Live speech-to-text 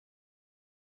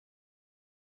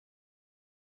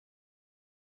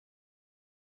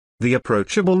The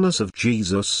Approachableness of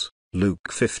Jesus, Luke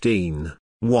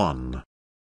 15:1.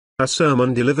 A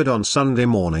sermon delivered on Sunday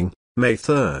morning, May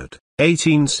 3,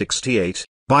 1868,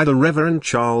 by the Reverend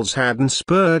Charles Haddon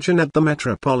Spurgeon at the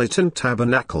Metropolitan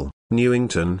Tabernacle,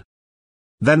 Newington.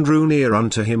 Then drew near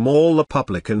unto him all the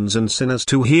publicans and sinners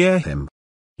to hear him.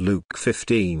 Luke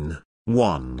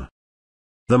 15:1.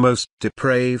 The most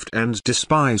depraved and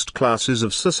despised classes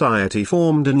of society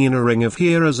formed an inner ring of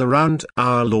hearers around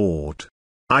our Lord.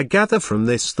 I gather from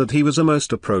this that he was a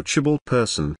most approachable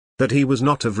person, that he was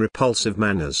not of repulsive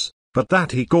manners, but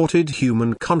that he courted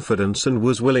human confidence and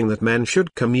was willing that men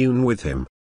should commune with him.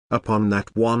 Upon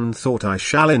that one thought I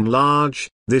shall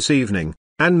enlarge, this evening,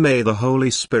 and may the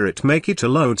Holy Spirit make it a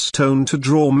lodestone to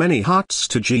draw many hearts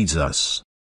to Jesus.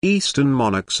 Eastern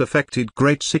monarchs affected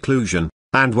great seclusion,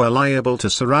 and were liable to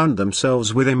surround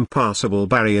themselves with impassable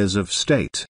barriers of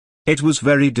state. It was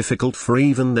very difficult for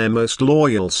even their most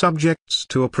loyal subjects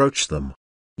to approach them.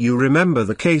 You remember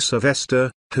the case of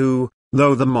Esther, who,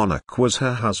 though the monarch was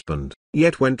her husband,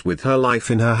 yet went with her life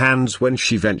in her hands when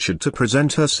she ventured to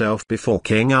present herself before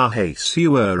King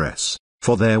Ahasuerus,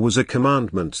 for there was a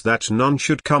commandment that none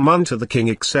should come unto the king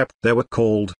except they were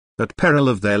called, at peril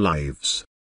of their lives.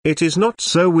 It is not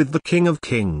so with the King of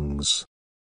Kings.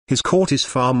 His court is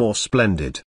far more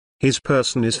splendid. His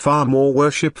person is far more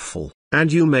worshipful,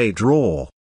 and you may draw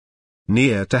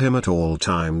near to him at all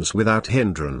times without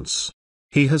hindrance.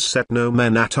 He has set no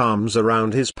men at arms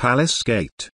around his palace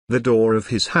gate. The door of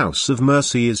his house of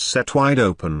mercy is set wide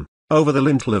open. Over the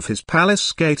lintel of his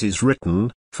palace gate is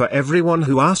written, for everyone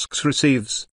who asks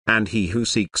receives, and he who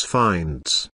seeks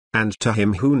finds, and to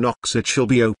him who knocks it shall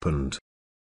be opened.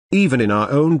 Even in our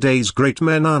own days great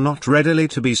men are not readily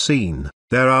to be seen.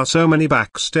 There are so many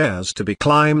back stairs to be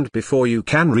climbed before you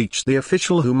can reach the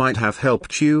official who might have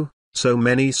helped you, so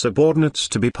many subordinates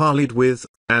to be parleyed with,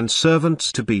 and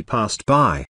servants to be passed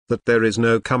by, that there is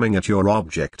no coming at your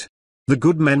object. The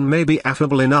good men may be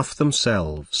affable enough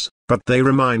themselves, but they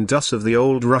remind us of the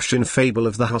old Russian fable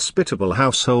of the hospitable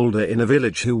householder in a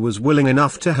village who was willing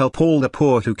enough to help all the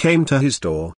poor who came to his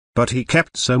door, but he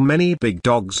kept so many big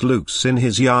dogs loose in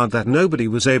his yard that nobody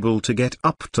was able to get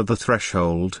up to the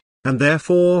threshold, and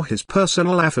therefore his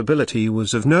personal affability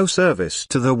was of no service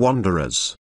to the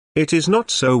wanderers. It is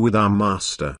not so with our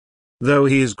Master. Though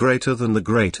he is greater than the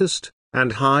greatest,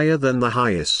 and higher than the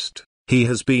highest, he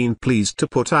has been pleased to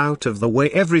put out of the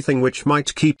way everything which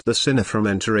might keep the sinner from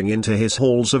entering into his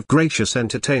halls of gracious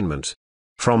entertainment.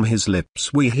 From his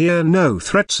lips we hear no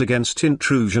threats against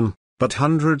intrusion, but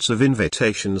hundreds of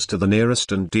invitations to the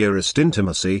nearest and dearest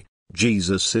intimacy.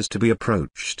 Jesus is to be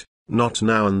approached, not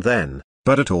now and then,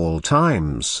 but at all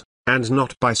times, and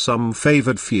not by some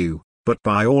favored few, but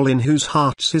by all in whose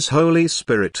hearts his Holy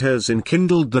Spirit has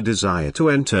enkindled the desire to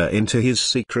enter into his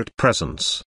secret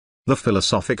presence. The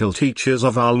philosophical teachers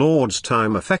of our Lord's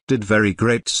time affected very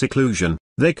great seclusion.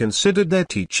 They considered their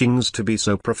teachings to be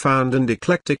so profound and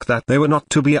eclectic that they were not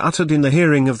to be uttered in the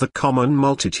hearing of the common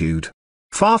multitude.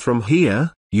 "Far from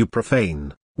here, you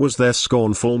profane," was their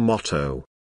scornful motto.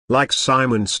 Like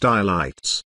Simon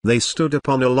Stylites, they stood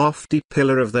upon a lofty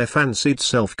pillar of their fancied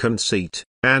self-conceit,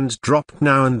 and dropped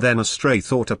now and then a stray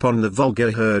thought upon the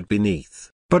vulgar herd beneath,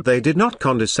 but they did not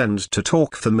condescend to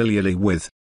talk familiarly with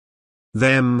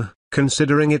them,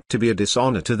 considering it to be a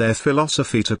dishonor to their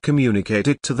philosophy to communicate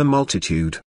it to the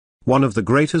multitude. One of the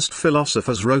greatest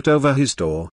philosophers wrote over his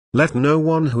door, "Let no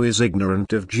one who is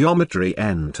ignorant of geometry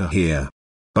enter here."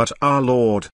 But our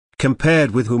Lord,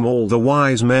 compared with whom all the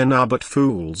wise men are but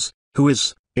fools, who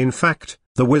is, in fact,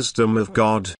 the wisdom of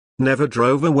God, never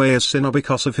drove away a sinner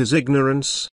because of his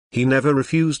ignorance. He never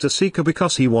refused a seeker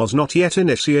because he was not yet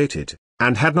initiated,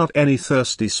 and had not any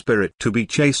thirsty spirit to be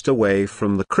chased away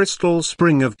from the crystal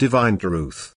spring of divine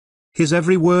truth. His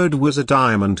every word was a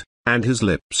diamond, and his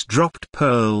lips dropped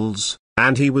pearls,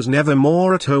 and he was never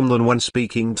more at home than when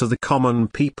speaking to the common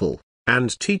people,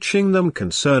 and teaching them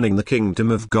concerning the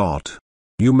kingdom of God.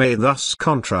 You may thus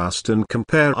contrast and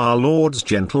compare our Lord's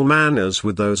gentle manners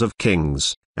with those of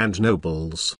kings, and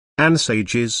nobles, and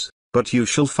sages, but you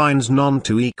shall find none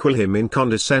to equal him in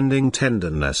condescending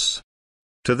tenderness.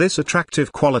 To this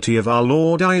attractive quality of our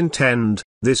Lord I intend,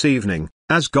 this evening,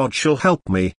 as God shall help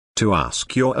me, to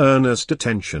ask your earnest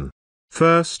attention.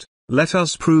 First, let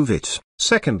us prove it;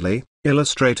 secondly,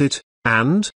 illustrate it;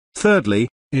 and, thirdly,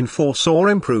 enforce or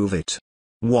improve it.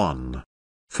 1.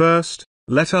 First,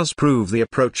 let us prove the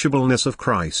approachableness of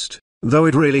Christ, though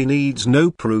it really needs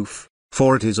no proof,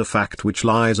 for it is a fact which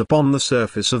lies upon the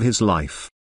surface of his life.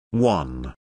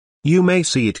 1. You may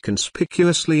see it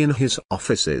conspicuously in his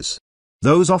offices.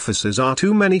 Those offices are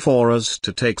too many for us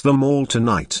to take them all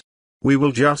tonight. We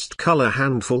will just cull a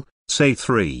handful, Say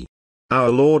 3. Our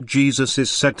Lord Jesus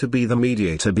is said to be the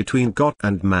mediator between God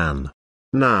and man.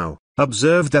 Now,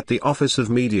 observe that the office of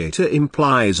mediator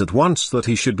implies at once that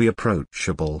he should be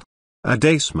approachable. A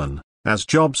daysman, as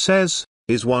Job says,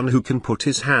 is one who can put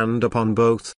his hand upon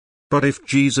both. But if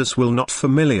Jesus will not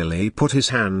familiarly put his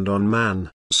hand on man,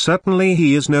 certainly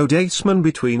he is no daysman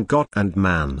between God and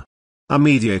man. A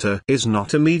mediator is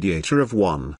not a mediator of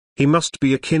one, he must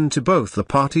be akin to both the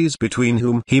parties between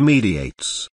whom he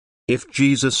mediates. If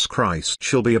Jesus Christ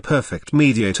shall be a perfect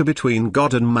mediator between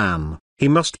God and man, he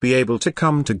must be able to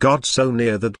come to God so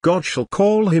near that God shall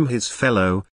call him his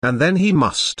fellow, and then he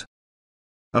must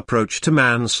approach to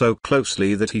man so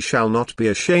closely that he shall not be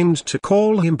ashamed to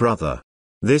call him brother.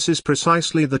 This is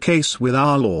precisely the case with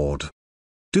our Lord.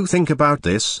 Do think about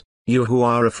this, you who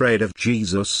are afraid of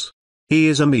Jesus. He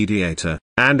is a mediator,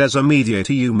 and as a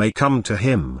mediator you may come to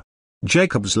him.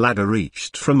 Jacob's ladder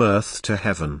reached from earth to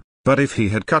heaven. But if he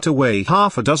had cut away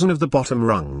half a dozen of the bottom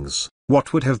rungs,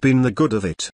 what would have been the good of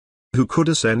it? Who could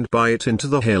ascend by it into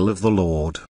the hill of the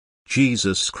Lord?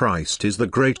 Jesus Christ is the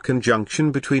great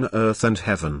conjunction between earth and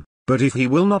heaven, but if he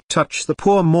will not touch the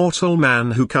poor mortal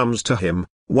man who comes to him,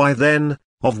 why then,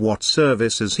 of what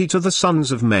service is he to the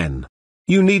sons of men?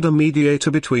 You need a mediator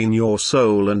between your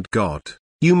soul and God.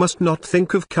 You must not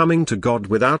think of coming to God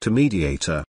without a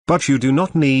mediator, but you do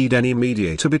not need any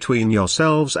mediator between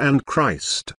yourselves and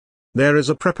Christ. There is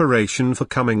a preparation for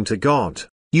coming to God.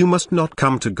 You must not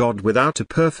come to God without a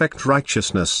perfect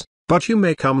righteousness, but you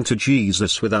may come to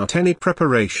Jesus without any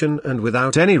preparation and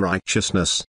without any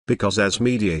righteousness, because as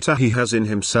mediator he has in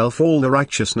himself all the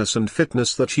righteousness and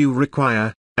fitness that you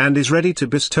require, and is ready to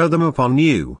bestow them upon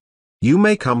you. You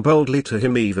may come boldly to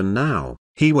him even now,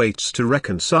 he waits to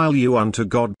reconcile you unto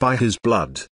God by his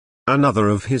blood. Another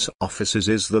of his offices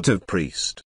is that of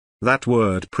priest. That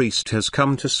word priest has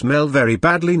come to smell very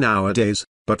badly nowadays,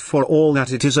 but for all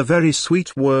that it is a very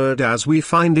sweet word as we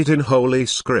find it in Holy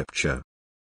Scripture.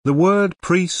 The word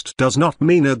priest does not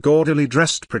mean a gaudily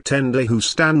dressed pretender who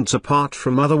stands apart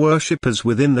from other worshippers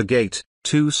within the gate,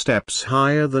 2 steps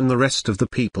higher than the rest of the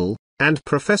people, and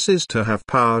professes to have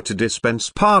power to dispense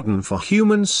pardon for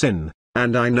human sin,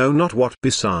 and I know not what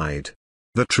beside.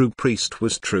 The true priest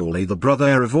was truly the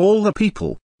brother of all the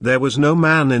people. There was no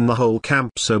man in the whole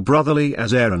camp so brotherly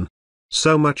as Aaron.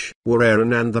 So much were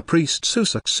Aaron and the priests who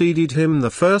succeeded him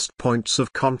the first points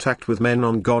of contact with men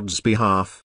on God's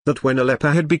behalf, that when a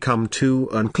leper had become too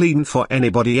unclean for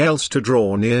anybody else to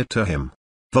draw near to him,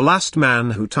 the last man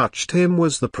who touched him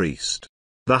was the priest.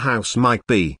 The house might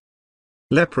be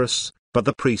leprous, but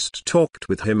the priest talked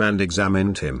with him and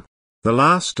examined him. The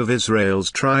last of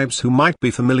Israel's tribes who might be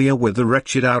familiar with the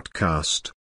wretched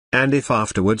outcast. And if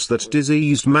afterwards that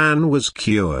diseased man was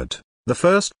cured, the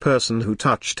first person who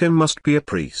touched him must be a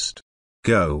priest.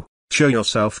 Go, show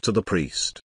yourself to the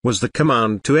priest, was the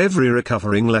command to every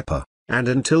recovering leper, and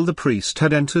until the priest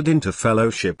had entered into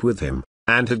fellowship with him,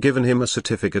 and had given him a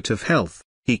certificate of health,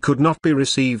 he could not be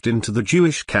received into the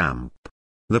Jewish camp.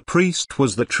 The priest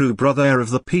was the true brother of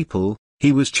the people,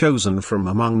 he was chosen from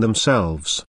among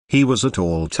themselves, he was at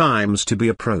all times to be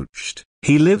approached,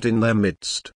 he lived in their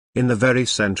midst. In the very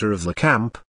center of the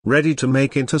camp, ready to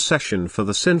make intercession for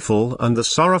the sinful and the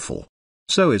sorrowful.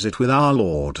 So is it with our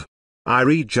Lord. I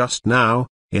read just now,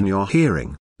 in your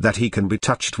hearing, that he can be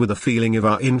touched with a feeling of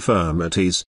our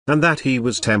infirmities, and that he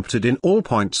was tempted in all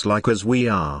points like as we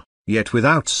are, yet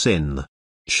without sin.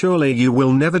 Surely you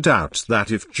will never doubt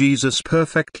that if Jesus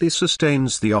perfectly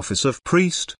sustains the office of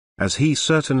priest, as he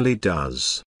certainly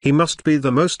does, he must be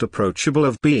the most approachable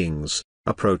of beings.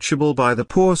 Approachable by the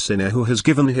poor sinner who has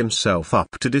given himself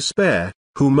up to despair,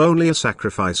 whom only a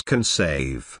sacrifice can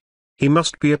save. He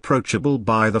must be approachable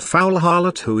by the foul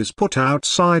harlot who is put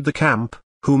outside the camp,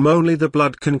 whom only the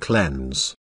blood can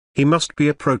cleanse. He must be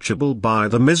approachable by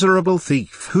the miserable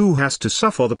thief who has to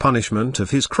suffer the punishment of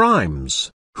his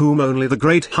crimes, whom only the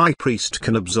great high priest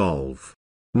can absolve.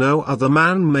 No other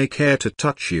man may care to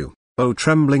touch you, O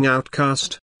trembling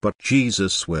outcast, but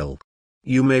Jesus will.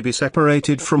 You may be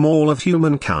separated from all of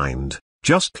humankind,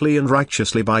 justly and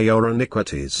righteously by your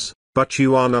iniquities, but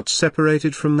you are not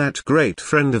separated from that great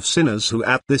friend of sinners who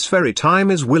at this very time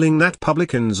is willing that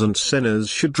publicans and sinners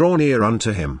should draw near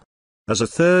unto him. As a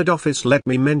third office let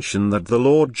me mention that the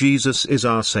Lord Jesus is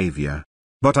our Saviour.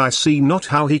 But I see not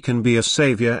how he can be a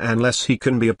Saviour unless he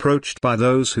can be approached by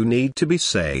those who need to be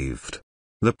saved.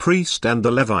 The priest and the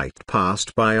Levite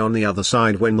passed by on the other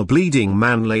side when the bleeding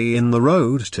man lay in the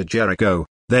road to Jericho.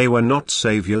 They were not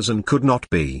saviours and could not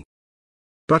be.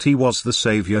 But he was the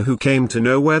Saviour who came to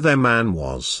know where their man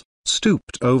was,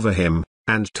 stooped over him,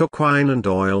 and took wine and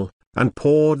oil, and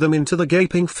poured them into the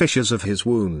gaping fissures of his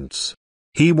wounds.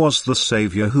 He was the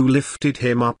Savior who lifted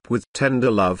him up with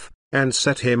tender love, and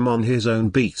set him on his own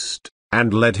beast,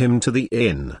 and led him to the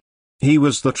inn. He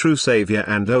was the true Savior,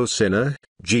 and O sinner,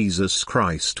 Jesus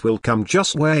Christ will come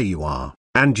just where you are,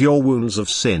 and your wounds of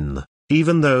sin,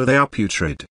 even though they are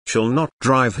putrid, shall not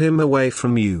drive him away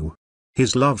from you.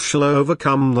 His love shall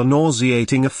overcome the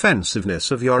nauseating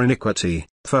offensiveness of your iniquity,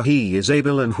 for he is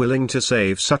able and willing to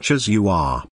save such as you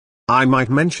are. I might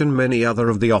mention many other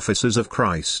of the offices of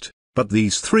Christ, but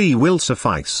these three will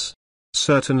suffice.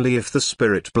 Certainly if the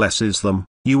Spirit blesses them,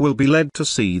 you will be led to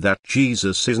see that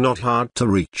Jesus is not hard to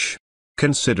reach.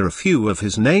 Consider a few of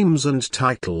his names and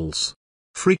titles.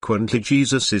 Frequently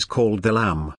Jesus is called the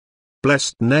Lamb.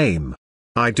 Blessed name.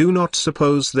 I do not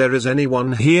suppose there is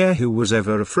anyone here who was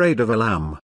ever afraid of a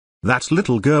lamb. That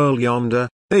little girl yonder,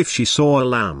 if she saw a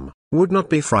lamb, would not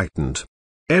be frightened.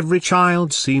 Every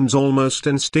child seems almost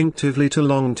instinctively to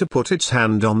long to put its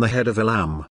hand on the head of a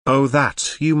lamb. Oh,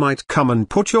 that you might come and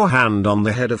put your hand on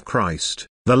the head of Christ,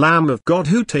 the Lamb of God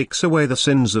who takes away the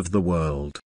sins of the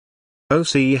world. Oh,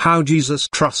 see how Jesus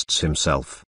trusts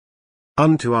himself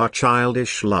unto our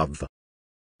childish love,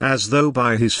 as though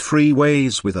by his free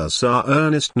ways with us our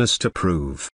earnestness to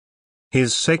prove.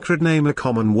 His sacred name a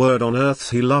common word on earth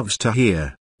he loves to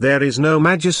hear, there is no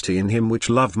majesty in him which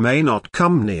love may not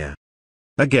come near.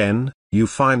 Again, you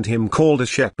find him called a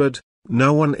shepherd.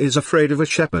 No one is afraid of a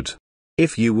shepherd.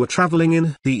 If you were traveling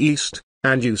in the East,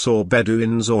 and you saw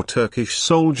Bedouins or Turkish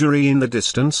soldiery in the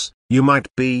distance, you might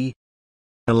be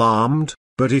alarmed,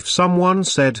 but if someone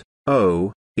said,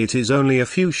 "Oh, it is only a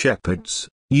few shepherds,"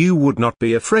 you would not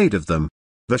be afraid of them.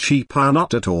 The sheep are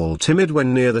not at all timid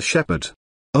when near the shepherd.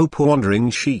 O poor wandering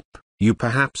sheep, you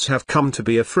perhaps have come to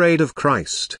be afraid of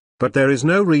Christ, but there is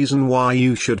no reason why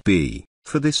you should be,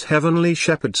 for this heavenly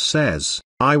shepherd says,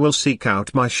 "I will seek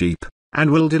out my sheep, and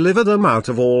will deliver them out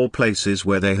of all places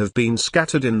where they have been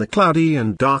scattered in the cloudy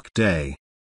and dark day."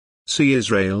 See,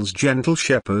 Israel's gentle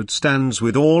shepherd stands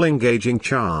with all engaging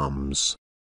charms.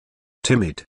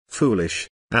 Timid, foolish,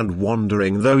 and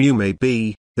wandering though you may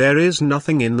be, there is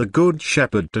nothing in the good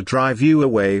shepherd to drive you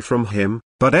away from him,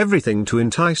 but everything to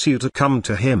entice you to come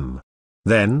to him.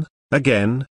 Then,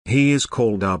 again, he is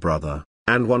called our brother,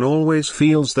 and one always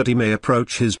feels that he may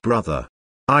approach his brother.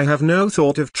 I have no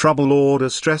thought of trouble or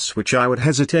distress which I would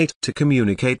hesitate to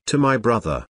communicate to my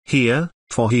brother, here,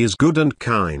 for he is good and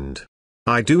kind.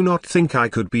 I do not think I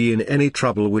could be in any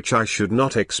trouble which I should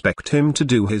not expect him to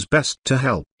do his best to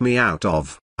help me out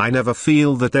of. I never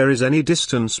feel that there is any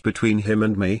distance between him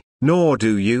and me, nor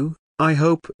do you, I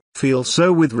hope, feel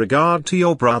so with regard to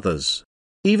your brothers.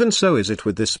 Even so is it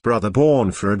with this brother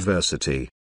born for adversity.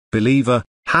 Believer,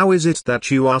 how is it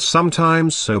that you are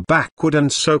sometimes so backward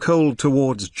and so cold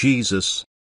towards Jesus?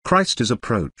 Christ is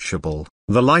approachable,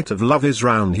 the light of love is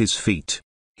round his feet.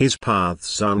 His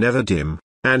paths are never dim,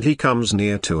 and he comes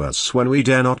near to us when we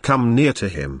dare not come near to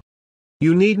him.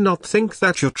 You need not think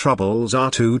that your troubles are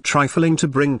too trifling to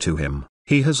bring to him.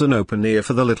 He has an open ear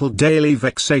for the little daily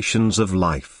vexations of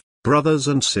life. Brothers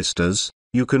and sisters,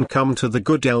 you can come to the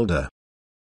good elder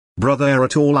brother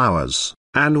at all hours,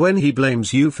 and when he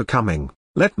blames you for coming,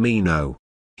 let me know.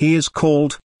 He is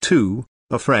called, too,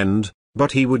 a friend,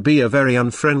 but he would be a very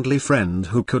unfriendly friend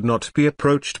who could not be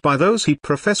approached by those he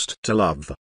professed to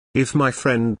love. If my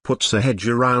friend puts a hedge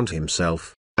around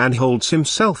himself, and holds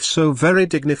himself so very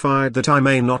dignified that I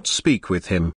may not speak with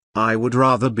him, I would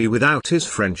rather be without his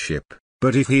friendship.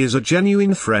 But if he is a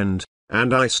genuine friend,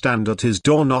 and I stand at his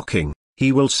door knocking,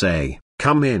 he will say,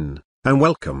 "Come in, and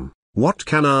welcome, what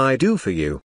can I do for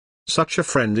you?" Such a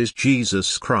friend is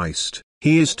Jesus Christ.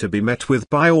 He is to be met with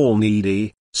by all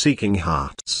needy, seeking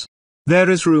hearts. There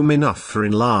is room enough for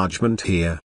enlargement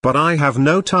here, but I have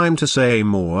no time to say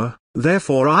more,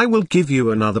 therefore I will give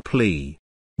you another plea.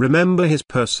 Remember his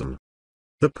person.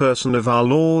 The person of our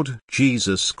Lord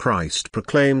Jesus Christ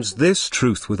proclaims this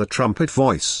truth with a trumpet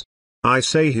voice. I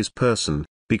say his person,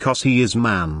 because he is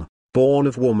man, born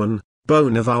of woman,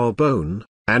 bone of our bone,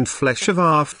 and flesh of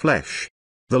our flesh.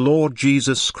 The Lord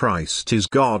Jesus Christ is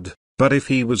God, but if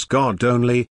he was God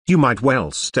only, you might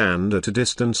well stand at a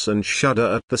distance and shudder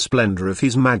at the splendor of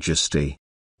his majesty.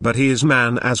 But he is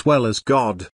man as well as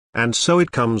God, and so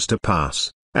it comes to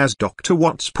pass, as Dr.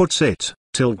 Watts puts it,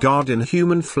 till God in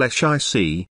human flesh I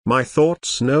see, my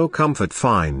thoughts no comfort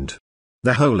find.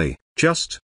 The holy,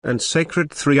 just, and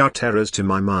sacred three are terrors to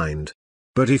my mind.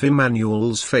 But if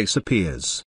Emmanuel's face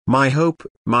appears, my hope,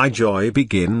 my joy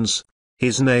begins.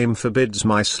 His name forbids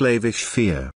my slavish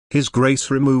fear, his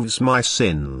grace removes my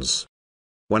sins.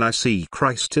 When I see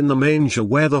Christ in the manger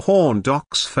where the horned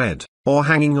ox fed, or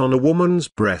hanging on a woman's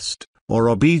breast, or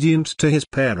obedient to his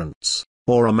parents,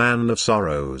 or a man of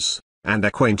sorrows, and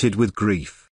acquainted with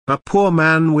grief, a poor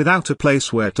man without a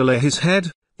place where to lay his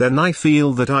head, then I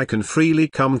feel that I can freely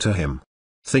come to him.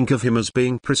 Think of him as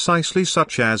being precisely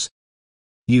such as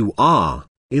you are,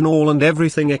 in all and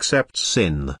everything except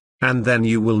sin, and then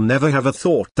you will never have a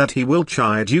thought that he will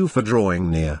chide you for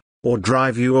drawing near, or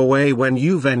drive you away when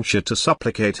you venture to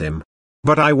supplicate him.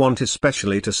 But I want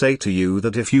especially to say to you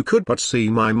that if you could but see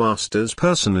my Master's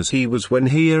person as he was when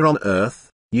here on earth,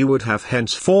 you would have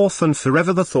henceforth and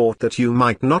forever the thought that you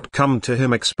might not come to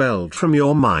him expelled from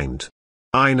your mind.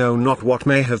 I know not what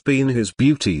may have been his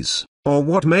beauties, or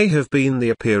what may have been the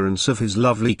appearance of his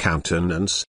lovely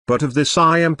countenance, but of this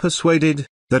I am persuaded,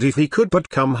 that if he could but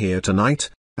come here tonight,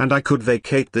 and I could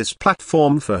vacate this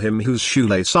platform for him whose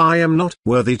shoelace I am not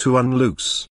worthy to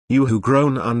unloose, you who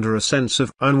groan under a sense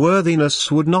of unworthiness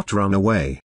would not run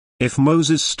away. If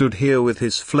Moses stood here with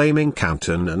his flaming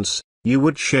countenance, you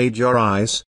would shade your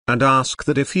eyes, and ask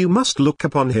that if you must look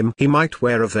upon him he might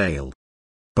wear a veil.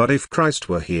 But if Christ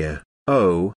were here,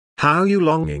 oh, how you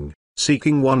longing,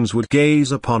 seeking ones would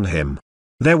gaze upon him.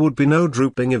 There would be no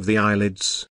drooping of the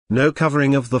eyelids, no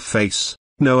covering of the face,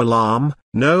 no alarm,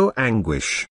 no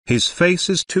anguish, his face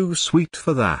is too sweet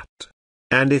for that.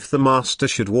 And if the Master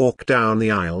should walk down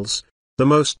the aisles, the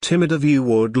most timid of you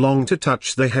would long to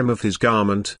touch the hem of his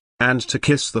garment, and to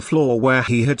kiss the floor where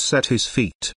he had set his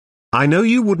feet. I know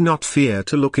you would not fear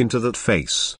to look into that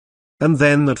face. And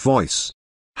then that voice.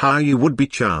 How you would be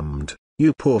charmed,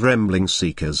 you poor trembling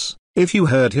seekers, if you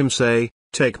heard him say,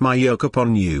 "Take my yoke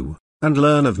upon you, and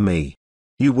learn of me."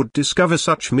 You would discover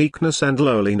such meekness and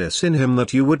lowliness in him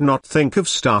that you would not think of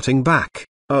starting back.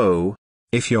 Oh,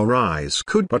 if your eyes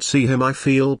could but see him, I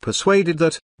feel persuaded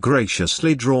that,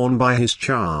 graciously drawn by his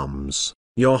charms,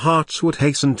 your hearts would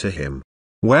hasten to him.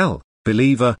 Well,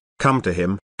 believer, come to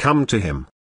him, come to him.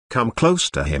 Come close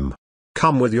to him.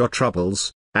 Come with your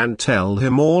troubles, and tell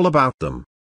him all about them.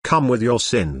 Come with your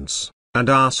sins, and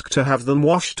ask to have them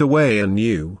washed away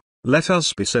anew. Let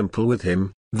us be simple with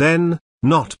him, then,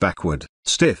 not backward,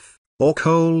 stiff, or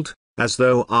cold, as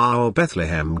though our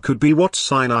Bethlehem could be what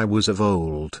Sinai was of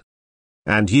old.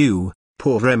 And you,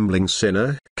 poor trembling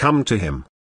sinner, come to him.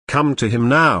 Come to him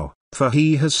now, for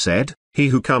he has said, "He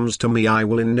who comes to me I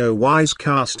will in no wise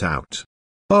cast out."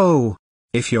 Oh,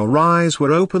 if your eyes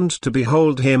were opened to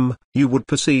behold him, you would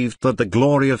perceive that the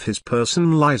glory of his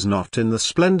person lies not in the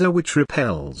splendor which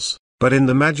repels, but in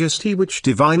the majesty which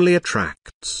divinely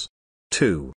attracts.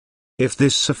 2. If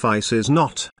this suffices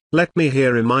not, let me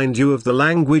here remind you of the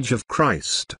language of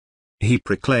Christ. He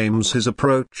proclaims his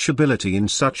approachability in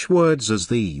such words as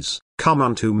these: "Come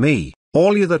unto me,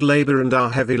 all you that labor and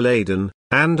are heavy laden,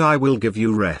 and I will give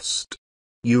you rest.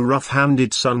 You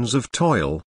rough-handed sons of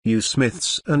toil, you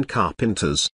smiths and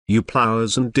carpenters, you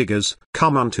plowers and diggers,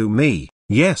 come unto me,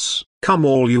 yes, come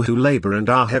all you who labor and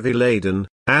are heavy laden,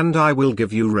 and I will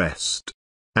give you rest."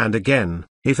 And again,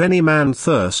 "If any man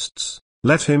thirsts,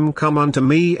 let him come unto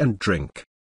me and drink."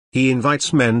 He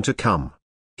invites men to come.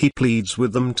 He pleads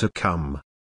with them to come.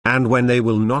 And when they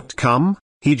will not come,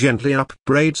 he gently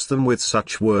upbraids them with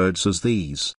such words as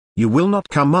these: "You will not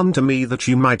come unto me that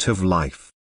you might have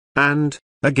life." And,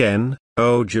 again,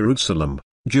 "O Jerusalem,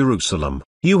 Jerusalem,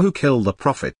 you who kill the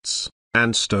prophets,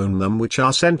 and stone them which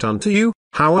are sent unto you,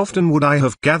 how often would I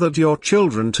have gathered your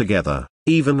children together,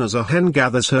 even as a hen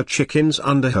gathers her chickens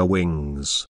under her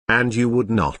wings, and you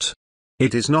would not.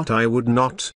 It is not I would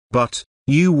not, but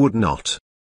you would not."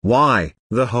 Why,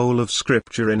 the whole of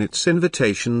Scripture in its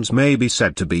invitations may be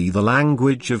said to be the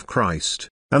language of Christ,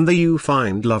 and there you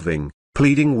find loving,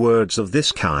 pleading words of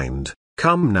this kind: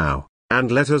 "Come now,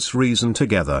 and let us reason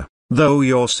together. Though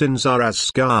your sins are as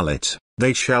scarlet,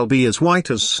 they shall be as white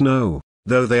as snow,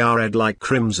 though they are red like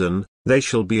crimson, they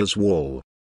shall be as wool.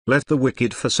 Let the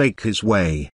wicked forsake his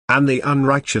way, and the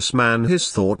unrighteous man his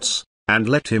thoughts, and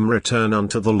let him return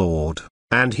unto the Lord,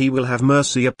 and he will have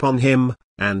mercy upon him,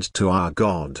 and to our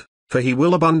God, for he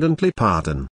will abundantly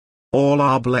pardon. All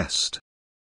are blessed."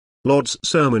 Lord's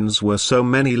sermons were so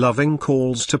many loving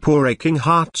calls to poor aching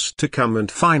hearts to come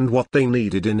and find what they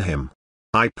needed in him.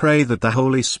 I pray that the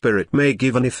Holy Spirit may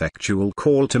give an effectual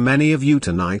call to many of you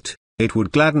tonight. It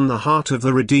would gladden the heart of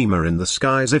the Redeemer in the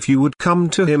skies if you would come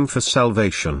to him for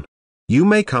salvation. You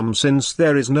may come, since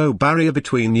there is no barrier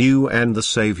between you and the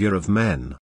Savior of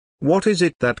men. What is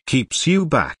it that keeps you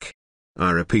back?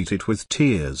 I repeat it with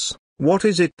tears. What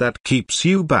is it that keeps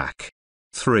you back?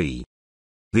 3.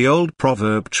 The old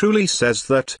proverb truly says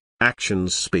that,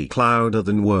 actions speak louder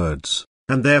than words,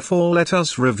 and therefore let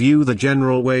us review the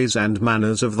general ways and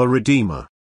manners of the Redeemer.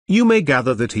 You may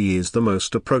gather that he is the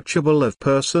most approachable of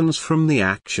persons from the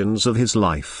actions of his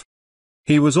life.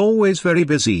 He was always very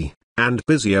busy, and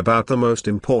busy about the most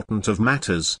important of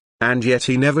matters, and yet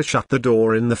he never shut the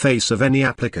door in the face of any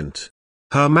applicant.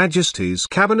 Her Majesty's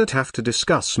Cabinet have to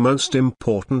discuss most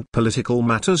important political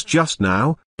matters just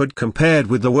now, but compared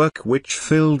with the work which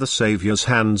filled the Saviour's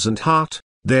hands and heart,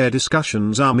 their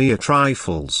discussions are mere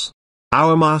trifles.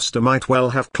 Our Master might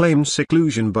well have claimed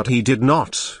seclusion, but he did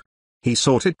not. He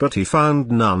sought it, but he found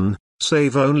none,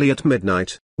 save only at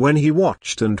midnight, when he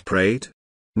watched and prayed.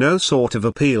 No sort of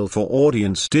appeal for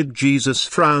audience did Jesus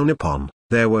frown upon.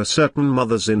 There were certain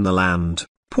mothers in the land,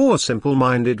 poor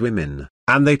simple-minded women,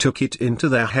 and they took it into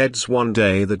their heads one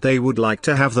day that they would like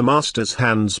to have the Master's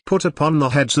hands put upon the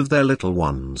heads of their little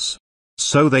ones.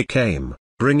 So they came,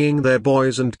 bringing their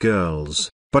boys and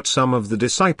girls, but some of the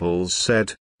disciples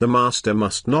said, "The Master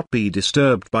must not be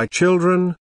disturbed by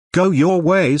children. Go your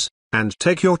ways, and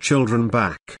take your children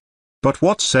back." But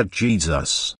what said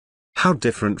Jesus? How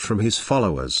different from his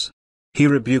followers! He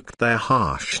rebuked their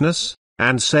harshness,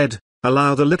 and said,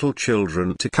 "Allow the little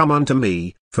children to come unto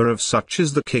me, for of such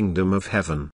is the kingdom of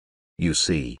heaven." You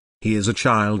see, he is a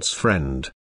child's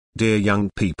friend. Dear young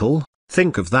people,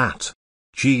 think of that.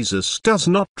 Jesus does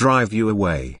not drive you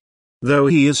away. Though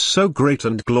he is so great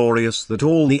and glorious that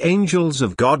all the angels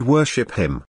of God worship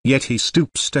him, yet he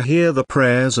stoops to hear the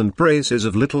prayers and praises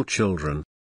of little children.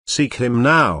 Seek him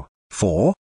now,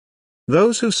 for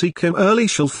those who seek him early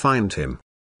shall find him.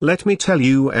 Let me tell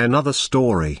you another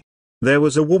story. There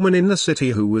was a woman in the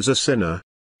city who was a sinner.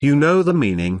 You know the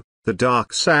meaning, the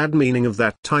dark sad meaning of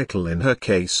that title in her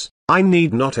case. I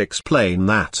need not explain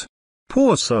that.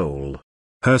 Poor soul!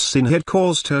 Her sin had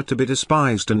caused her to be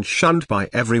despised and shunned by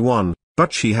everyone,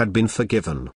 but she had been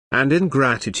forgiven, and in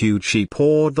gratitude she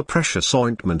poured the precious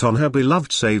ointment on her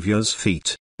beloved Saviour's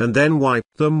feet, and then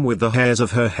wiped them with the hairs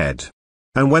of her head.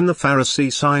 And when the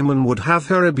Pharisee Simon would have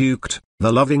her rebuked,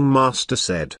 the loving Master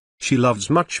said, "She loves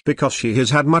much because she has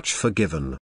had much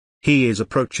forgiven." He is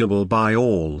approachable by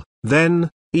all, then,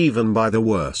 even by the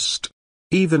worst.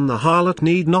 Even the harlot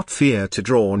need not fear to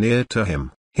draw near to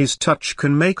him, his touch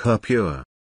can make her pure.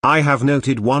 I have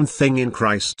noted one thing in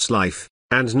Christ's life,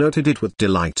 and noted it with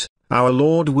delight. Our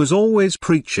Lord was always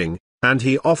preaching, and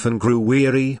he often grew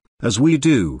weary, as we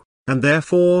do, and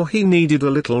therefore he needed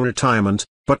a little retirement,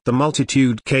 but the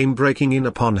multitude came breaking in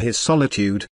upon his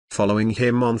solitude, following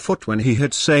him on foot when he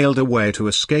had sailed away to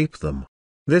escape them.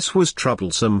 This was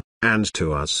troublesome, and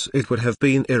to us it would have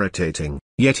been irritating,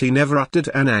 yet he never uttered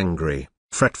an angry,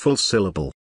 fretful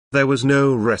syllable. There was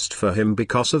no rest for him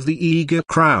because of the eager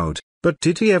crowd, but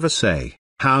did he ever say,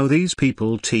 "How these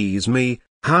people tease me,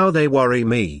 how they worry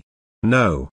me"?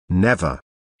 No, never.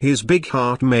 His big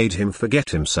heart made him forget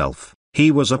himself.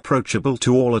 He was approachable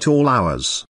to all at all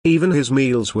hours. Even his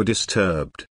meals were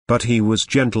disturbed, but he was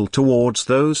gentle towards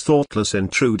those thoughtless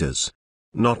intruders.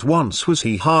 Not once was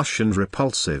he harsh and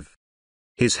repulsive.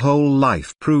 His whole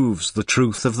life proves the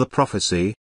truth of the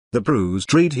prophecy. The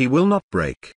bruised reed he will not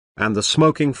break, and the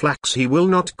smoking flax he will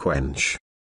not quench.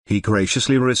 He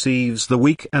graciously receives the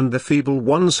weak and the feeble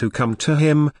ones who come to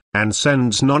him, and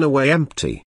sends none away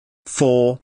empty.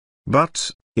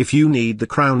 But, if you need the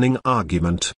crowning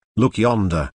argument, look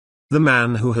yonder. The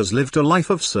man who has lived a life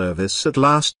of service at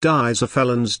last dies a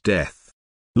felon's death.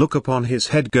 Look upon his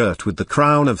head girt with the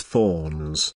crown of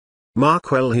thorns.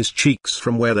 Mark well his cheeks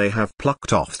from where they have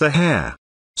plucked off the hair.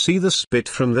 See the spit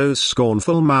from those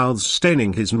scornful mouths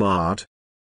staining his marred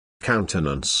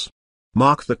countenance.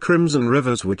 Mark the crimson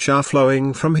rivers which are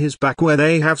flowing from his back where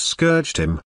they have scourged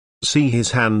him. See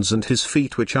his hands and his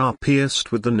feet which are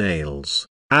pierced with the nails,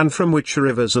 and from which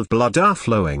rivers of blood are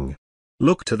flowing.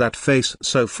 Look to that face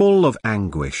so full of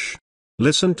anguish.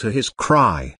 Listen to his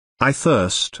cry, "I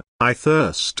thirst, I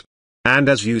thirst." And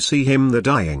as you see him the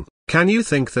dying, can you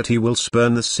think that he will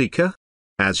spurn the seeker?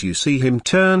 As you see him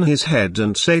turn his head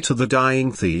and say to the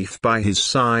dying thief by his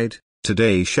side,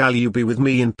 "Today shall you be with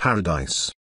me in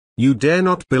paradise," you dare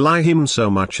not belie him so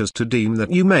much as to deem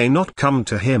that you may not come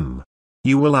to him.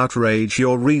 You will outrage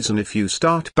your reason if you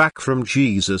start back from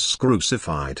Jesus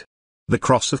crucified. The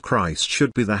cross of Christ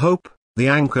should be the hope, the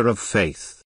anchor of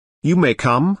faith. You may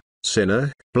come,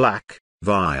 sinner, black,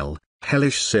 vile,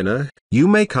 hellish sinner, you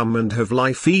may come and have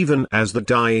life even as the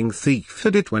dying thief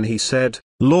had it when he said,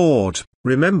 "Lord,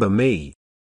 remember me."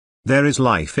 There is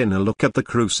life in a look at the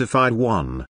crucified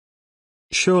one.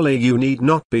 Surely you need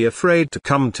not be afraid to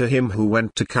come to him who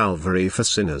went to Calvary for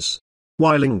sinners.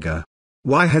 Why linger?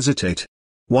 Why hesitate?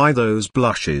 Why those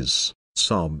blushes,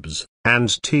 sobs, and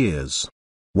tears?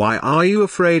 Why are you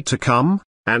afraid to come,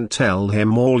 and tell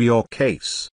him all your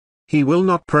case? He will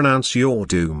not pronounce your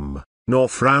doom, nor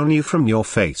frown you from your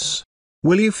face.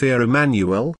 Will you fear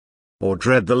Emmanuel? Or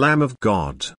dread the Lamb of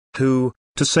God, who,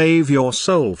 to save your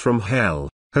soul from hell,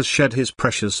 has shed his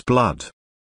precious blood.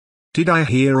 Did I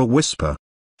hear a whisper?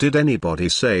 Did anybody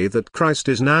say that Christ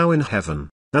is now in heaven,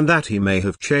 and that he may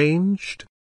have changed?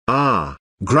 Ah,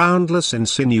 groundless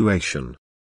insinuation.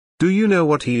 Do you know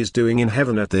what he is doing in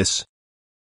heaven at this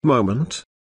moment?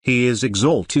 He is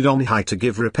exalted on high to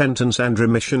give repentance and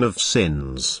remission of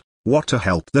sins. What a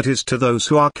help that is to those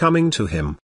who are coming to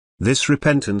him. This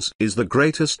repentance is the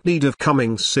greatest need of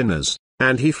coming sinners,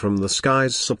 and he from the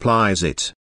skies supplies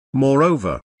it.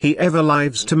 Moreover, he ever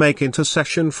lives to make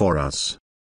intercession for us.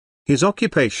 His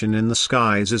occupation in the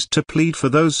skies is to plead for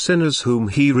those sinners whom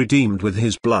he redeemed with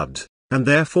his blood, and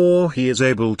therefore he is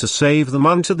able to save them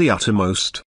unto the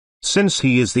uttermost. Since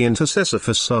he is the intercessor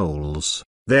for souls,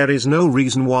 there is no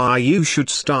reason why you should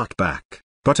start back,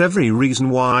 but every reason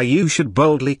why you should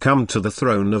boldly come to the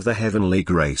throne of the heavenly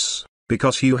grace,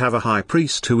 because you have a high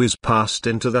priest who is passed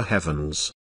into the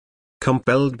heavens.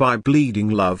 Compelled by bleeding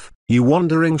love, you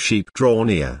wandering sheep, draw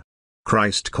near.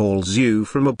 Christ calls you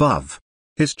from above.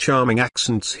 His charming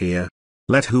accents here.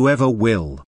 Let whoever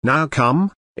will, now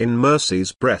come, in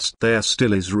mercy's breast there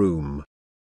still is room.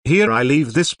 Here I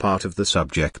leave this part of the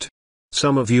subject.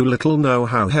 Some of you little know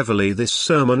how heavily this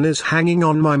sermon is hanging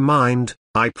on my mind.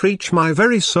 I preach my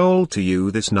very soul to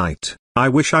you this night. I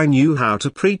wish I knew how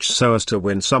to preach so as to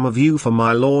win some of you for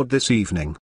my Lord this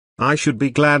evening. I should be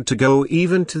glad to go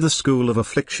even to the school of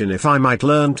affliction if I might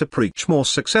learn to preach more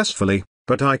successfully,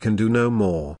 but I can do no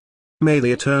more. May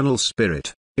the Eternal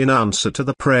Spirit, in answer to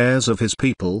the prayers of his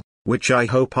people, which I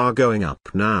hope are going up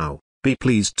now, be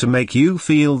pleased to make you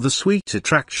feel the sweet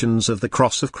attractions of the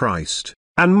cross of Christ,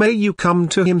 and may you come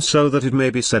to him so that it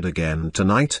may be said again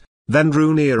tonight, then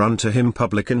drew near unto him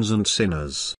publicans and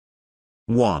sinners.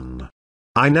 1.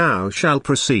 I now shall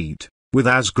proceed, with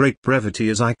as great brevity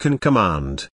as I can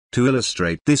command, to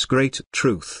illustrate this great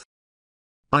truth.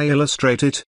 I illustrate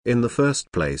it, in the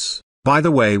first place, by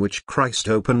the way which Christ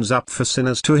opens up for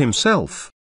sinners to himself.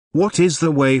 What is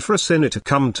the way for a sinner to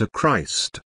come to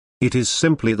Christ? It is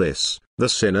simply this: the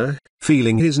sinner,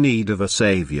 feeling his need of a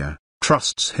Saviour,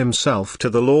 trusts himself to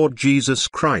the Lord Jesus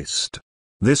Christ.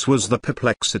 This was the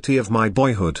perplexity of my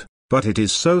boyhood, but it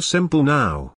is so simple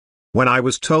now. When I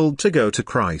was told to go to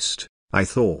Christ, I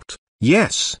thought,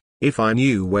 yes, if I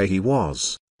knew where he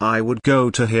was, I would go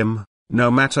to him. No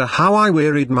matter how I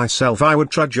wearied myself, I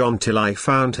would trudge on till I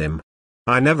found him.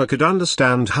 I never could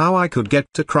understand how I could get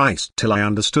to Christ till I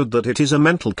understood that it is a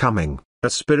mental coming,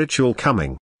 a spiritual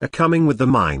coming, a coming with the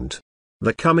mind.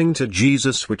 The coming to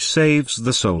Jesus which saves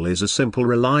the soul is a simple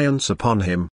reliance upon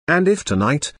him, and if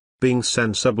tonight, being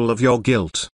sensible of your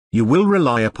guilt, you will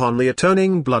rely upon the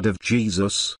atoning blood of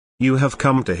Jesus, you have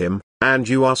come to him, and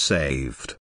you are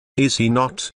saved. Is he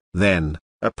not, then,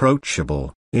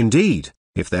 approachable? Indeed,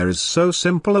 if there is so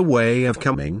simple a way of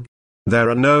coming, there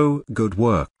are no good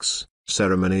works,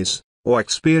 ceremonies, or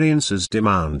experiences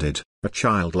demanded. A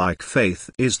childlike faith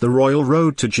is the royal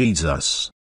road to Jesus.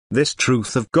 This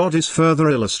truth of God is further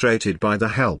illustrated by the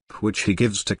help which he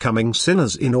gives to coming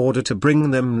sinners in order to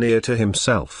bring them near to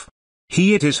himself.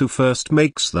 He it is who first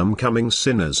makes them coming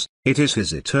sinners. It is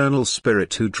his eternal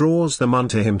Spirit who draws them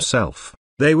unto himself.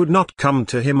 They would not come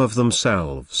to him of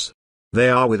themselves. They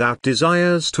are without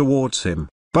desires towards him,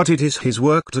 but it is his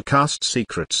work to cast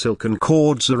secret silken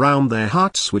cords around their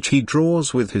hearts which he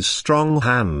draws with his strong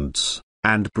hands,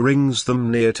 and brings them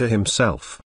near to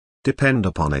himself. Depend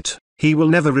upon it, he will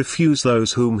never refuse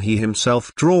those whom he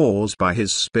himself draws by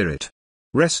his Spirit.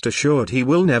 Rest assured he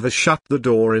will never shut the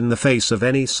door in the face of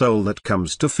any soul that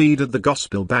comes to feed at the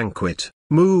gospel banquet,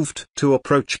 moved to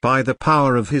approach by the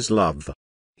power of his love.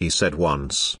 He said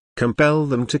once, compel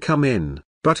them to come in.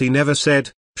 But he never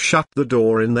said, shut the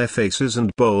door in their faces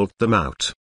and bolt them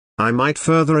out. I might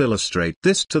further illustrate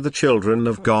this to the children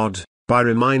of God, by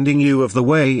reminding you of the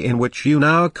way in which you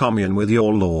now commune with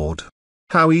your Lord.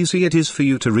 How easy it is for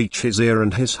you to reach his ear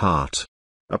and his heart.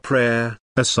 A prayer,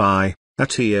 a sigh, a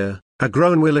tear, a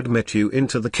groan will admit you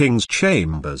into the King's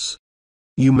chambers.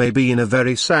 You may be in a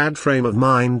very sad frame of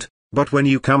mind, but when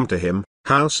you come to him,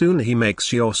 how soon he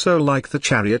makes your soul like the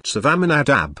chariots of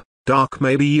Amminadab. Dark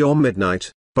may be your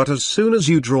midnight, but as soon as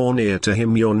you draw near to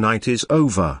him your night is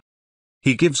over.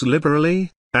 He gives liberally,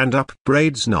 and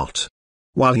upbraids not.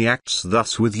 While he acts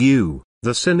thus with you,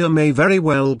 the sinner may very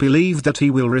well believe that he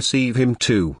will receive him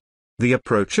too. The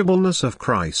approachableness of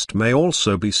Christ may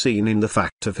also be seen in the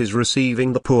fact of his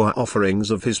receiving the poor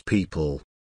offerings of his people.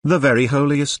 The very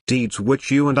holiest deeds which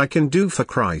you and I can do for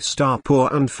Christ are poor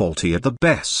and faulty at the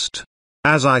best.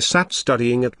 As I sat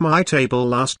studying at my table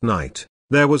last night,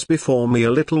 there was before me a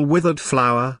little withered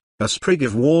flower, a sprig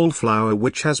of wallflower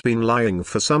which has been lying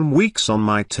for some weeks on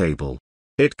my table.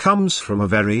 It comes from a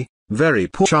very, very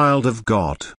poor child of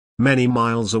God, many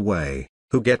miles away,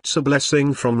 who gets a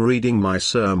blessing from reading my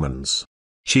sermons.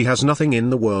 She has nothing in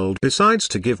the world besides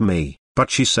to give me, but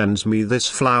she sends me this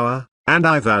flower, and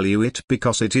I value it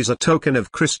because it is a token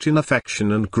of Christian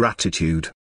affection and gratitude.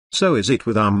 So is it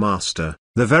with our Master.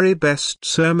 The very best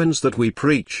sermons that we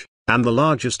preach, and the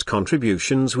largest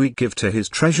contributions we give to his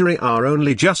treasury are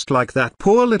only just like that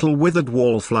poor little withered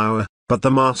wallflower, but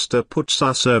the Master puts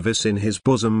our service in his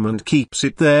bosom and keeps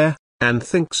it there, and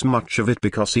thinks much of it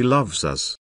because he loves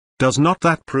us. Does not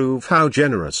that prove how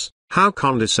generous, how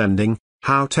condescending,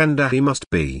 how tender he must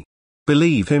be?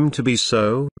 Believe him to be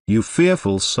so, you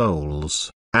fearful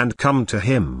souls, and come to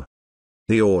him.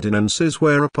 The ordinances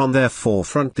wear upon their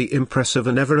forefront the impress of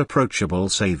an ever-approachable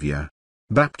Saviour.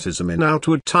 Baptism in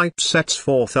outward type sets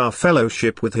forth our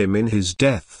fellowship with him in his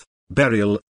death,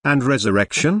 burial, and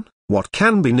resurrection. What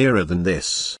can be nearer than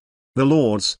this? The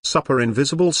Lord's Supper,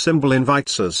 invisible symbol,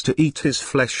 invites us to eat his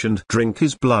flesh and drink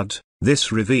his blood.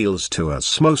 This reveals to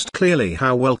us most clearly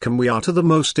how welcome we are to the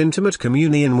most intimate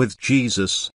communion with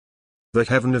Jesus. The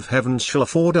heaven of heavens shall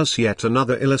afford us yet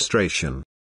another illustration.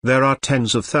 There are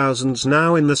tens of thousands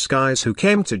now in the skies who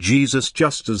came to Jesus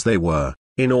just as they were,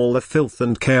 in all the filth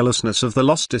and carelessness of the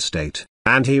lost estate,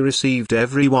 and he received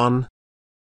every one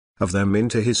of them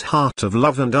into his heart of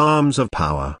love and arms of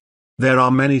power. There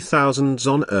are many thousands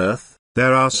on earth,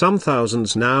 there are some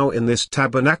thousands now in this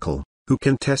tabernacle, who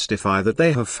can testify that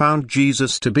they have found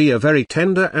Jesus to be a very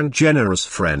tender and generous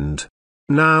friend.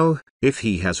 Now, if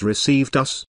he has received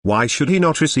us, why should he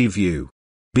not receive you?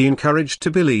 Be encouraged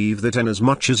to believe that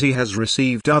inasmuch as he has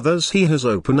received others, he has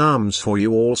open arms for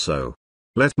you also.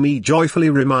 Let me joyfully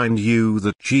remind you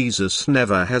that Jesus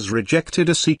never has rejected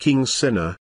a seeking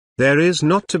sinner. There is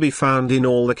not to be found in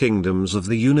all the kingdoms of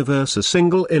the universe a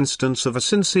single instance of a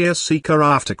sincere seeker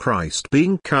after Christ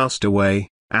being cast away,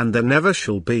 and there never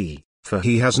shall be, for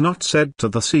he has not said to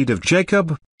the seed of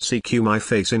Jacob, "Seek you my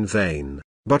face in vain,"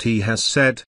 but he has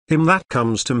said, "Him that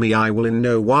comes to me I will in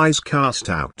no wise cast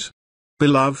out."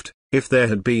 Beloved, if there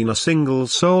had been a single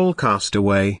soul cast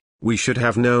away, we should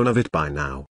have known of it by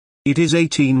now. It is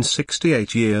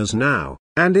 1868 years now,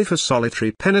 and if a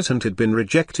solitary penitent had been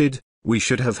rejected, we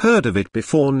should have heard of it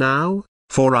before now,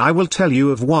 for I will tell you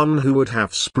of one who would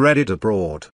have spread it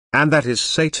abroad, and that is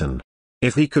Satan.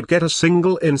 If he could get a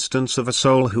single instance of a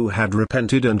soul who had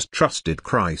repented and trusted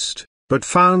Christ, but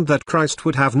found that Christ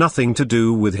would have nothing to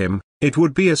do with him, it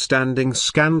would be a standing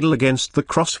scandal against the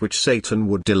cross which Satan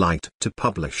would delight to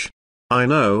publish. I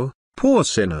know, poor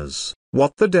sinners,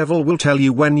 what the devil will tell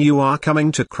you when you are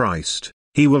coming to Christ.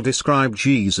 He will describe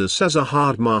Jesus as a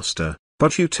hard master,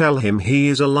 but you tell him he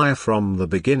is a liar from the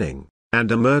beginning,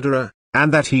 and a murderer,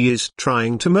 and that he is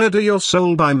trying to murder your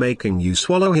soul by making you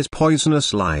swallow his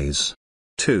poisonous lies.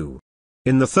 2.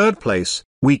 In the third place,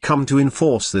 we come to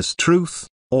enforce this truth,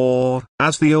 or,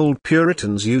 as the old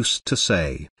Puritans used to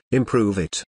say, improve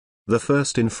it. The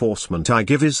first enforcement I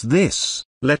give is this: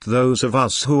 let those of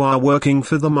us who are working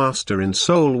for the Master in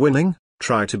soul winning,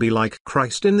 try to be like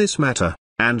Christ in this matter,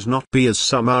 and not be as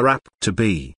some are apt to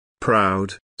be,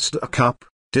 proud, stuck up,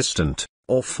 distant,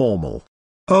 or formal.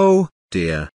 Oh,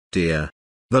 dear, dear.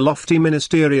 The lofty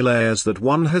ministerial airs that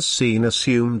one has seen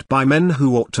assumed by men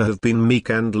who ought to have been meek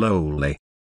and lowly.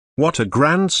 What a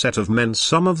grand set of men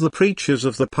some of the preachers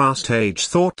of the past age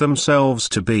thought themselves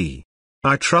to be.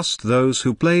 I trust those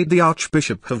who played the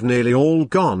Archbishop have nearly all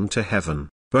gone to heaven,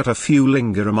 but a few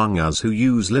linger among us who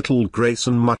use little grace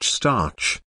and much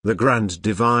starch. The grand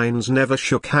divines never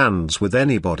shook hands with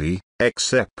anybody,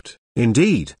 except,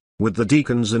 indeed, with the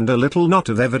deacons and a little knot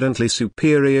of evidently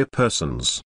superior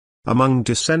persons. Among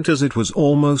dissenters it was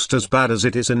almost as bad as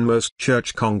it is in most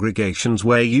church congregations,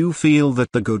 where you feel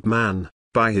that the good man,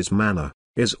 by his manner,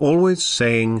 is always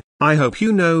saying, "I hope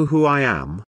you know who I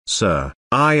am, sir,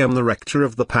 I am the rector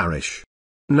of the parish."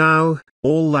 Now,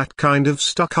 all that kind of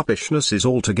stuck-upishness is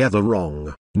altogether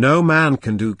wrong. No man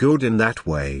can do good in that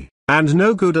way, and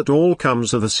no good at all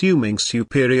comes of assuming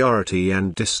superiority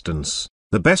and distance.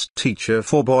 The best teacher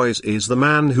for boys is the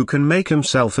man who can make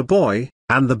himself a boy,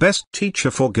 and the best teacher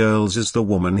for girls is the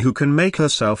woman who can make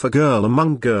herself a girl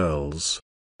among girls.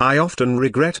 I often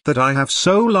regret that I have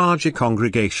so large a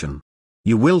congregation.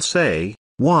 You will say,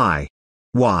 why?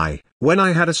 Why, when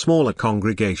I had a smaller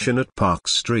congregation at Park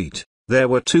Street, there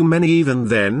were too many even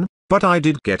then, but I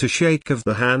did get a shake of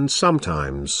the hand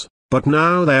sometimes. But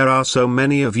now there are so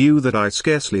many of you that I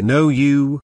scarcely know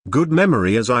you, good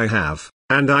memory as I have,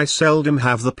 and I seldom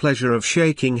have the pleasure of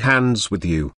shaking hands with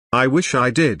you. I wish I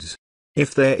did.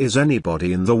 If there is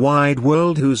anybody in the wide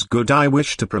world whose good I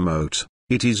wish to promote,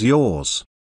 it is yours.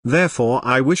 Therefore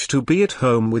I wish to be at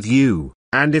home with you,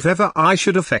 And if ever I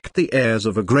should affect the airs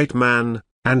of a great man,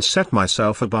 and set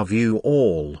myself above you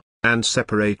all, and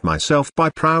separate myself by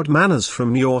proud manners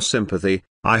from your sympathy,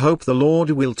 I hope the Lord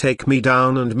will take me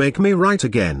down and make me right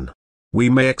again. We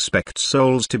may expect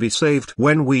souls to be saved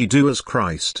when we do as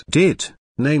Christ did,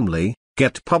 namely,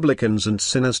 get publicans and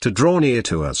sinners to draw near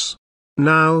to us.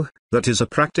 Now, that is a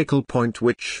practical point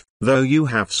which, though you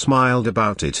have smiled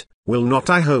about it, will not,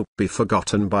 I hope, be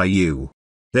forgotten by you.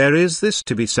 There is this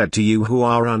to be said to you who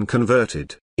are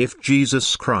unconverted: if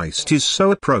Jesus Christ is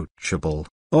so approachable,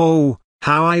 oh,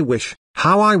 how I wish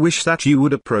that you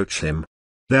would approach him.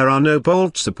 There are no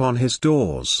bolts upon his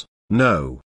doors,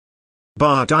 no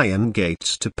barred iron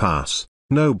gates to pass,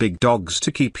 no big dogs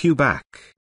to keep you back.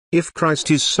 If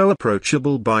Christ is so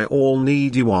approachable by all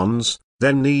needy ones,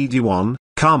 then needy one,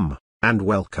 come, and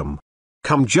welcome.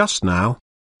 Come just now.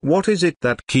 What is it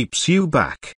that keeps you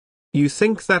back? You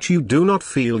think that you do not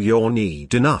feel your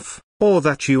need enough, or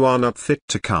that you are not fit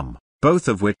to come, both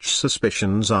of which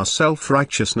suspicions are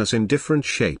self-righteousness in different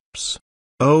shapes.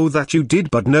 Oh, that you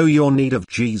did but know your need of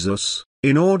Jesus,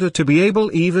 in order to be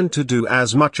able even to do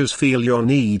as much as feel your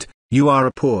need. You are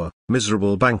a poor,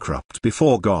 miserable bankrupt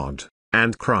before God,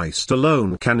 and Christ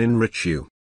alone can enrich you.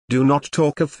 Do not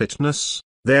talk of fitness,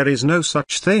 there is no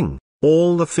such thing.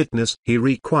 All the fitness he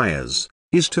requires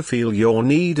is to feel your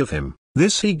need of him.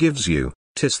 This he gives you,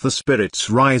 'tis the Spirit's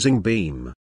rising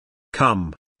beam.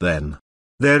 Come, then.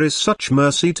 There is such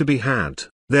mercy to be had,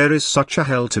 there is such a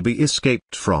hell to be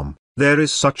escaped from, there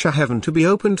is such a heaven to be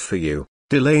opened for you.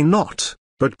 Delay not,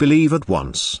 but believe at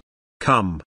once.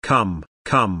 Come, come,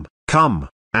 come, come,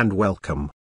 and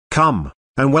welcome. Come,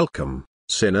 and welcome,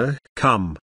 sinner,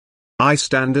 come. I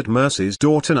stand at mercy's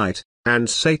door tonight, and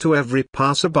say to every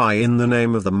passer-by in the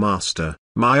name of the Master,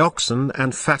 my oxen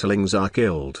and fatlings are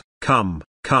killed. Come,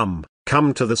 come,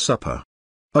 come to the supper.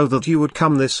 Oh, that you would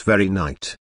come this very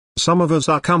night. Some of us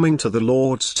are coming to the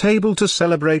Lord's table to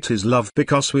celebrate his love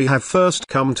because we have first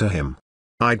come to him.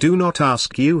 I do not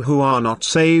ask you who are not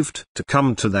saved to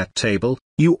come to that table.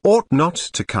 You ought not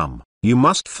to come. You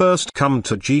must first come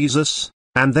to Jesus,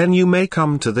 and then you may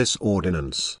come to this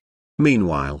ordinance.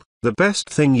 Meanwhile, the best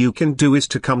thing you can do is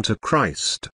to come to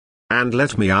Christ. And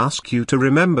let me ask you to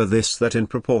remember this, that in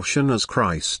proportion as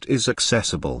Christ is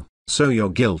accessible, so your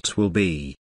guilt will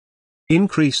be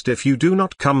increased if you do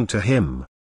not come to him.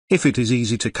 If it is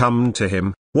easy to come to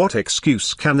him, what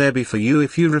excuse can there be for you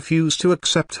if you refuse to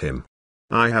accept him?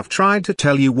 I have tried to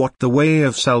tell you what the way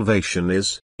of salvation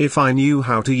is. If I knew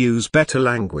how to use better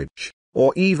language,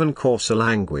 or even coarser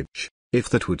language, if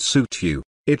that would suit you,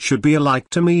 it should be alike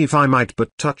to me if I might but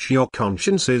touch your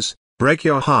consciences, break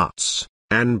your hearts,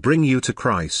 and bring you to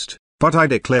Christ. But I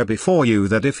declare before you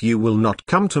that if you will not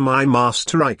come to my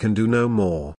Master, I can do no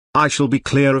more. I shall be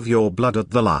clear of your blood at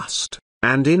the last,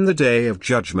 and in the day of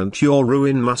judgment your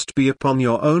ruin must be upon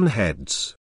your own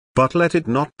heads. But let it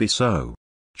not be so.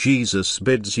 Jesus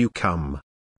bids you come.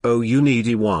 O you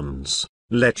needy ones,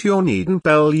 let your need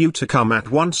impel you to come at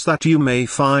once, that you may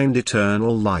find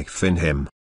eternal life in him.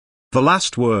 The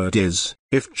last word is,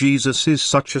 if Jesus is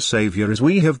such a Saviour as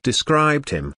we have described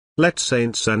him, let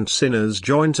saints and sinners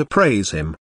join to praise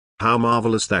him. How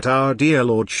marvellous that our dear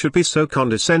Lord should be so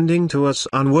condescending to us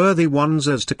unworthy ones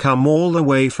as to come all the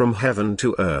way from heaven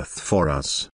to earth for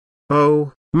us.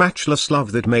 Oh, matchless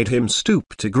love that made him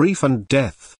stoop to grief and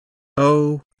death.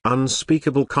 Oh,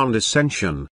 unspeakable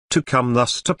condescension, to come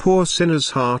thus to poor sinners'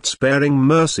 hearts, bearing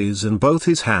mercies in both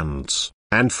his hands,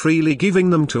 and freely giving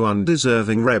them to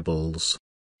undeserving rebels.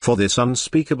 For this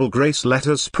unspeakable grace let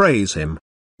us praise him.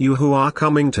 You who are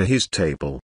coming to his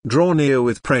table, draw near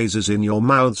with praises in your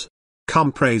mouths.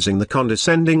 Come praising the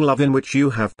condescending love in which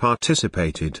you have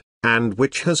participated, and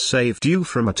which has saved you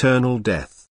from eternal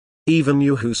death. Even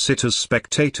you who sit as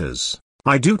spectators,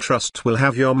 I do trust will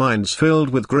have your minds filled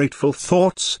with grateful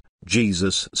thoughts.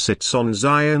 Jesus sits on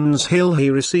Zion's hill, he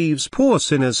receives poor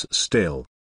sinners still.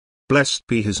 Blessed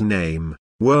be his name,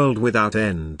 world without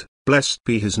end. Blessed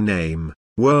be his name,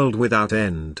 world without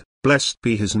end. Blessed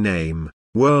be his name,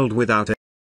 world without end.